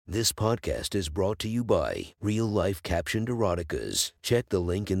This podcast is brought to you by Real Life Captioned Eroticas. Check the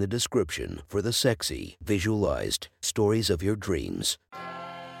link in the description for the sexy, visualized stories of your dreams.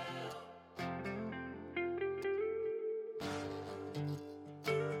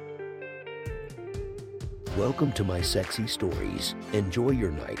 Welcome to my sexy stories. Enjoy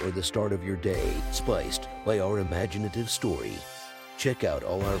your night or the start of your day, spiced by our imaginative story. Check out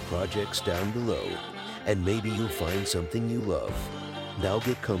all our projects down below, and maybe you'll find something you love. Now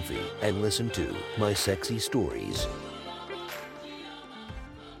get comfy and listen to my sexy stories.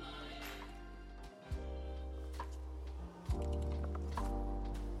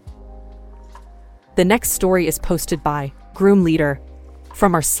 The next story is posted by Groom Leader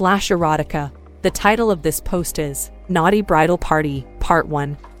from our /erotica. The title of this post is Naughty Bridal Party, Part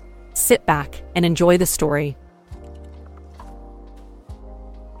 1. Sit back and enjoy the story.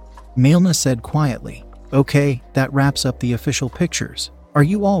 Mailna said quietly, "Okay, that wraps up the official pictures. Are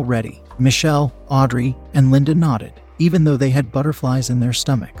you all ready?" Michelle, Audrey, and Linda nodded, even though they had butterflies in their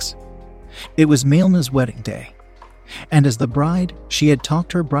stomachs. It was Mailna's wedding day, and as the bride, she had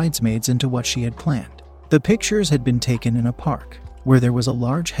talked her bridesmaids into what she had planned. The pictures had been taken in a park, where there was a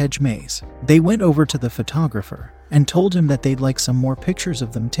large hedge maze. They went over to the photographer and told him that they'd like some more pictures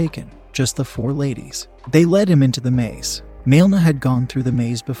of them taken, just the four ladies. They led him into the maze. Mailna had gone through the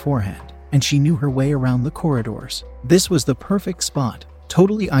maze beforehand, and she knew her way around the corridors. This was the perfect spot,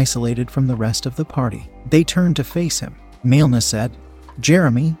 totally isolated from the rest of the party. They turned to face him. Mailna said,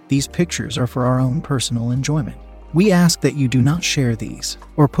 "Jeremy, these pictures are for our own personal enjoyment. We ask that you do not share these,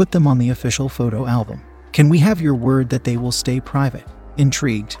 or put them on the official photo album. Can we have your word that they will stay private?"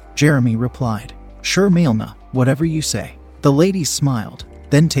 Intrigued, Jeremy replied, "Sure, Mailna, whatever you say." The ladies smiled,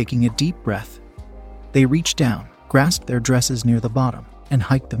 then taking a deep breath, they reached down, grasped their dresses near the bottom, and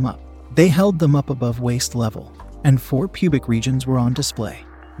hiked them up. They held them up above waist level, and 4 pubic regions were on display.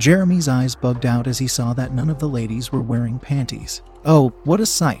 Jeremy's eyes bugged out as he saw that none of the ladies were wearing panties. Oh, what a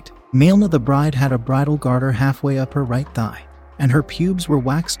sight! Mailna the bride had a bridal garter halfway up her right thigh, and her pubes were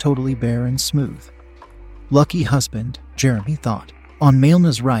waxed totally bare and smooth. Lucky husband, Jeremy thought. On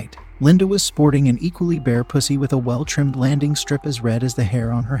Mailna's right, Linda was sporting an equally bare pussy with a well-trimmed landing strip as red as the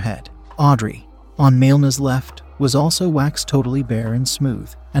hair on her head. Audrey, on Mailna's left, was also waxed totally bare and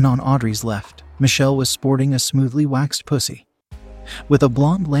smooth, and on Audrey's left, Michelle was sporting a smoothly waxed pussy with a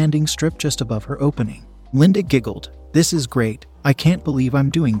blonde landing strip just above her opening. Linda giggled, "This is great, I can't believe I'm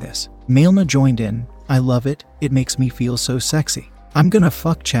doing this." Mailna joined in, "I love it, it makes me feel so sexy. I'm gonna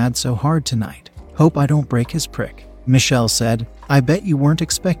fuck Chad so hard tonight. Hope I don't break his prick." Michelle said, "I bet you weren't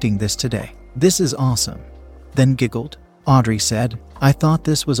expecting this today. This is awesome." Then giggled. Audrey said, "I thought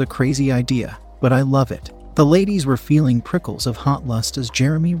this was a crazy idea, but I love it." The ladies were feeling prickles of hot lust as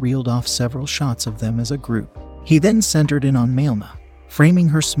Jeremy reeled off several shots of them as a group. He then centered in on Mailna, framing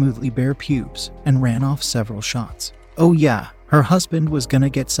her smoothly bare pubes, and ran off several shots. Oh yeah, her husband was gonna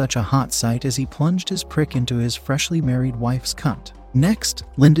get such a hot sight as he plunged his prick into his freshly married wife's cunt. Next,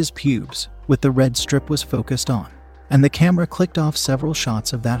 Linda's pubes, with the red strip, was focused on, and the camera clicked off several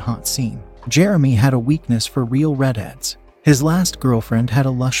shots of that hot scene. Jeremy had a weakness for real redheads. His last girlfriend had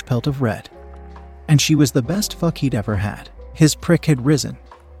a lush pelt of red, and she was the best fuck he'd ever had. His prick had risen.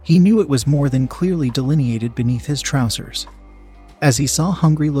 He knew it was more than clearly delineated beneath his trousers. As he saw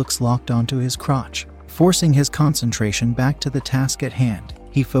hungry looks locked onto his crotch, forcing his concentration back to the task at hand,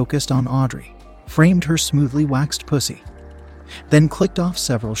 he focused on Audrey, framed her smoothly waxed pussy, then clicked off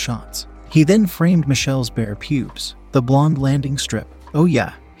several shots. He then framed Michelle's bare pubes, the blonde landing strip. Oh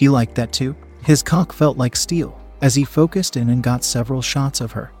yeah, he liked that too. His cock felt like steel as he focused in and got several shots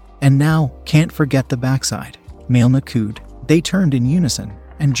of her. And now, can't forget the backside. Mailna cooed. They turned in unison,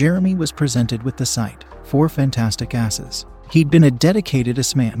 and Jeremy was presented with the sight. 4 fantastic asses. He'd been a dedicated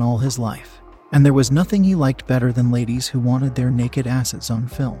ass man all his life, and there was nothing he liked better than ladies who wanted their naked asses on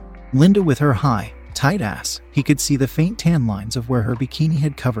film. Linda with her high, tight ass, he could see the faint tan lines of where her bikini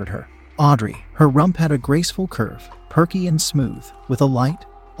had covered her. Audrey, her rump had a graceful curve, perky and smooth, with a light,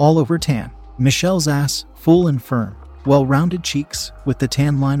 all-over tan. Michelle's ass, full and firm, well-rounded cheeks, with the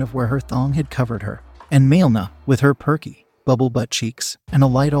tan line of where her thong had covered her. And Mailna, with her perky, bubble butt cheeks, and a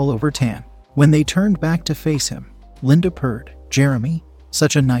light all-over tan. When they turned back to face him, Linda purred, "Jeremy,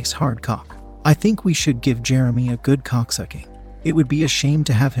 such a nice hard cock. I think we should give Jeremy a good cocksucking. It would be a shame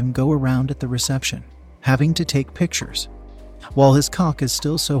to have him go around at the reception, having to take pictures, while his cock is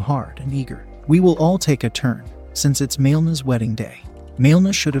still so hard and eager. We will all take a turn, since it's Mailna's wedding day."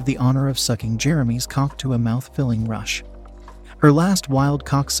 Mailna should have the honor of sucking Jeremy's cock to a mouth-filling rush. Her last wild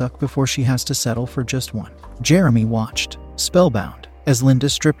cocksuck before she has to settle for just one. Jeremy watched, spellbound, as Linda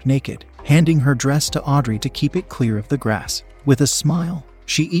stripped naked, handing her dress to Audrey to keep it clear of the grass. With a smile,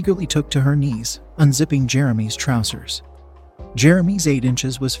 She eagerly took to her knees, unzipping Jeremy's trousers. Jeremy's 8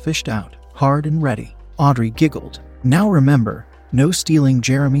 inches was fished out, hard and ready. Audrey giggled. Now remember, no stealing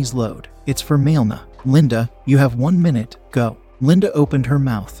Jeremy's load. It's for Maelna. Linda, you have 1 minute, go. Linda opened her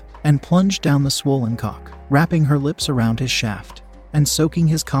mouth and plunged down the swollen cock, wrapping her lips around his shaft and soaking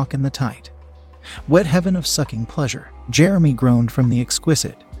his cock in the tight, wet heaven of sucking pleasure. Jeremy groaned from the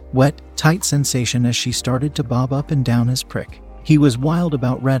exquisite, wet, tight sensation as she started to bob up and down his prick. He was wild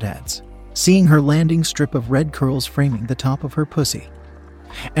about redheads, seeing her landing strip of red curls framing the top of her pussy,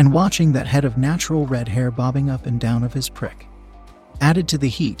 and watching that head of natural red hair bobbing up and down of his prick. Added to the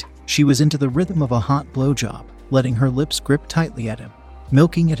heat, she was into the rhythm of a hot blowjob, letting her lips grip tightly at him,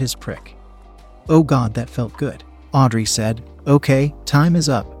 milking at his prick. Oh God, that felt good. Audrey said, "Okay, time is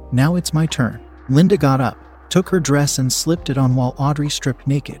up, now it's my turn." Linda got up, took her dress and slipped it on while Audrey stripped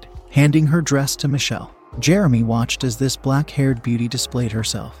naked, handing her dress to Michelle. Jeremy watched as this black-haired beauty displayed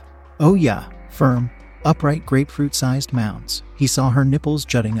herself. Oh yeah, firm, upright grapefruit-sized mounds. He saw her nipples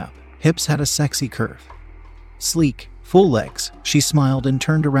jutting up. Hips had a sexy curve. Sleek, full legs. She smiled and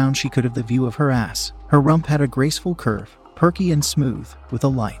turned around. She could have the view of her ass. Her rump had a graceful curve, perky and smooth, with a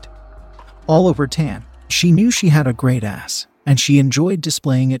light all over tan. She knew she had a great ass, and she enjoyed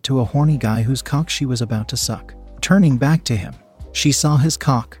displaying it to a horny guy whose cock she was about to suck. Turning back to him, she saw his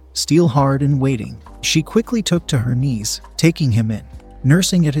cock, steel hard and waiting. She quickly took to her knees, taking him in,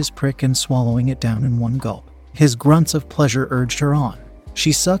 nursing at his prick and swallowing it down in one gulp. His grunts of pleasure urged her on.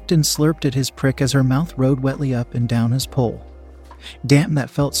 She sucked and slurped at his prick as her mouth rode wetly up and down his pole. Damn, that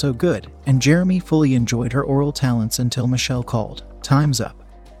felt so good, and Jeremy fully enjoyed her oral talents until Michelle called, "Time's up."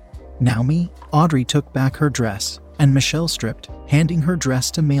 Now me? Audrey took back her dress, and Michelle stripped, handing her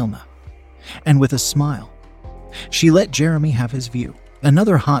dress to Maelna. And with a smile, she let Jeremy have his view.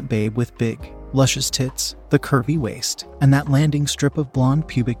 Another hot babe with big, luscious tits, the curvy waist, and that landing strip of blonde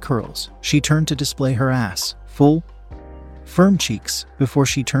pubic curls. She turned to display her ass, full, firm cheeks, before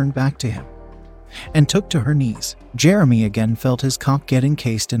she turned back to him and took to her knees. Jeremy again felt his cock get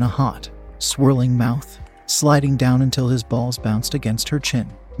encased in a hot, swirling mouth, sliding down until his balls bounced against her chin.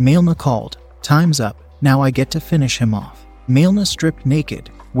 Maelna called, "Time's up, now I get to finish him off." Maelna stripped naked,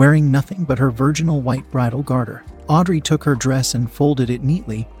 wearing nothing but her virginal white bridal garter. Audrey took her dress and folded it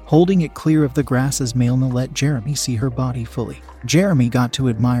neatly, holding it clear of the grass as Maelna let Jeremy see her body fully. Jeremy got to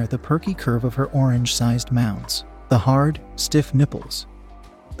admire the perky curve of her orange-sized mounds, the hard, stiff nipples,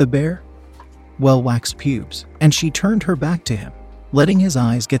 the bare, well-waxed pubes, and she turned her back to him, letting his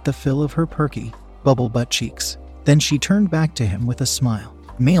eyes get the fill of her perky, bubble-butt cheeks. Then she turned back to him with a smile.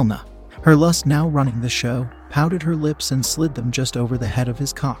 Maelna, her lust now running the show, pouted her lips and slid them just over the head of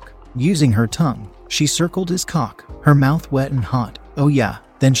his cock. Using her tongue, she circled his cock, her mouth wet and hot. Oh yeah.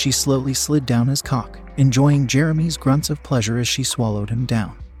 Then she slowly slid down his cock, enjoying Jeremy's grunts of pleasure as she swallowed him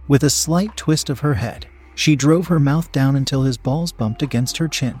down. With a slight twist of her head, she drove her mouth down until his balls bumped against her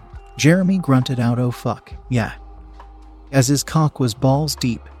chin. Jeremy grunted out, "Oh fuck, yeah," as his cock was balls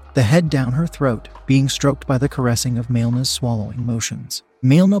deep, the head down her throat, being stroked by the caressing of Maelna's swallowing motions.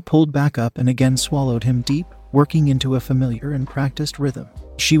 Maelna pulled back up and again swallowed him deep, working into a familiar and practiced rhythm.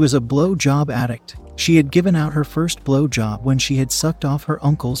 She was a blow-job addict. She had given out her first blow-job when she had sucked off her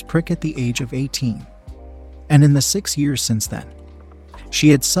uncle's prick at the age of 18. And in the 6 years since then, she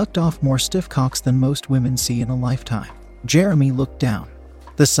had sucked off more stiff cocks than most women see in a lifetime. Jeremy looked down.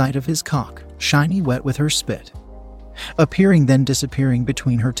 The sight of his cock, shiny wet with her spit, appearing then disappearing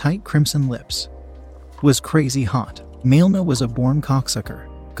between her tight crimson lips, was crazy hot. Maelna was a born cocksucker.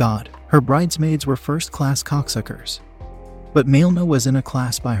 God, her bridesmaids were first-class cocksuckers. But Maelna was in a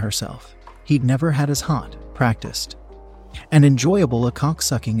class by herself. He'd never had as hot, practiced, and enjoyable a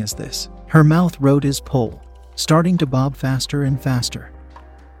cocksucking as this. Her mouth rode his pole, starting to bob faster and faster.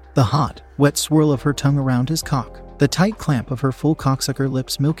 The hot, wet swirl of her tongue around his cock, the tight clamp of her full cocksucker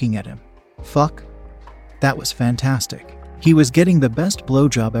lips milking at him. Fuck. That was fantastic. He was getting the best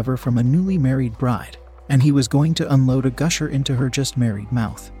blowjob ever from a newly married bride, and he was going to unload a gusher into her just married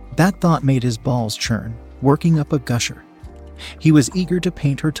mouth. That thought made his balls churn, working up a gusher. He was eager to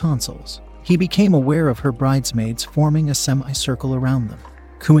paint her tonsils. He became aware of her bridesmaids forming a semicircle around them,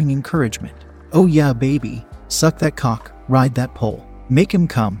 cooing encouragement. Oh yeah, baby, suck that cock, ride that pole, make him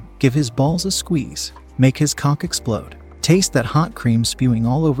come, give his balls a squeeze, make his cock explode, taste that hot cream spewing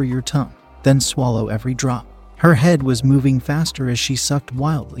all over your tongue, then swallow every drop. Her head was moving faster as she sucked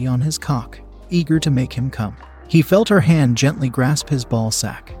wildly on his cock, eager to make him come. He felt her hand gently grasp his ball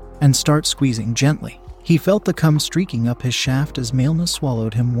sack and start squeezing gently. He felt the cum streaking up his shaft as Maelna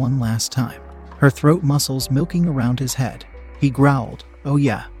swallowed him one last time, her throat muscles milking around his head. He growled, "Oh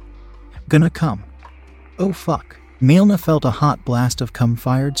yeah. Gonna come. Oh fuck." Milna felt a hot blast of cum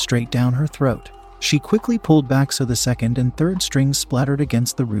fired straight down her throat. She quickly pulled back so the second and third strings splattered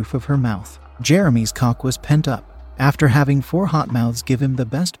against the roof of her mouth. Jeremy's cock was pent up. After having 4 hot mouths give him the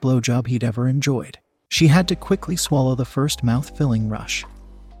best blowjob he'd ever enjoyed, she had to quickly swallow the first mouth-filling rush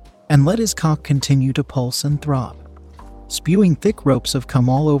and let his cock continue to pulse and throb. Spewing thick ropes of cum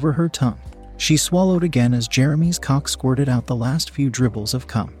all over her tongue, she swallowed again as Jeremy's cock squirted out the last few dribbles of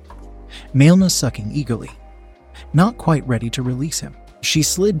cum. Milna sucking eagerly, not quite ready to release him. She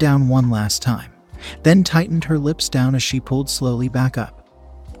slid down one last time, then tightened her lips down as she pulled slowly back up,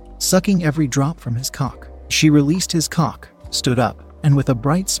 sucking every drop from his cock. She released his cock, stood up, and with a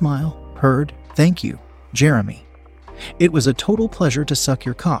bright smile, purred, "Thank you, Jeremy. It was a total pleasure to suck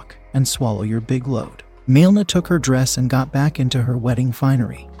your cock and swallow your big load." Milna took her dress and got back into her wedding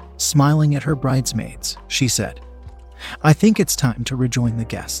finery. Smiling at her bridesmaids, she said, "I think it's time to rejoin the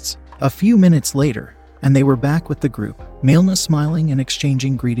guests." A few minutes later, and they were back with the group, Milna smiling and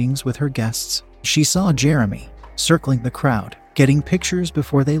exchanging greetings with her guests. She saw Jeremy circling the crowd, getting pictures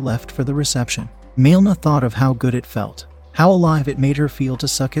before they left for the reception. Milna thought of how good it felt, how alive it made her feel to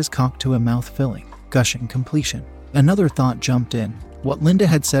suck his cock to a mouth-filling, gushing completion. Another thought jumped in, what Linda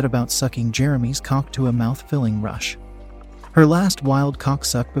had said about sucking Jeremy's cock to a mouth-filling rush. Her last wild cock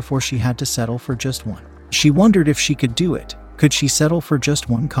suck before she had to settle for just one. She wondered if she could do it. Could she settle for just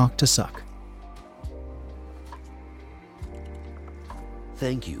one cock to suck?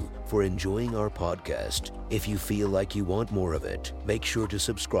 Thank you for enjoying our podcast. If you feel like you want more of it, make sure to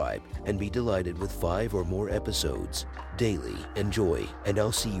subscribe and be delighted with 5 or more episodes daily. Enjoy, and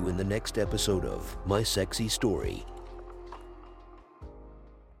I'll see you in the next episode of My Sexy Story.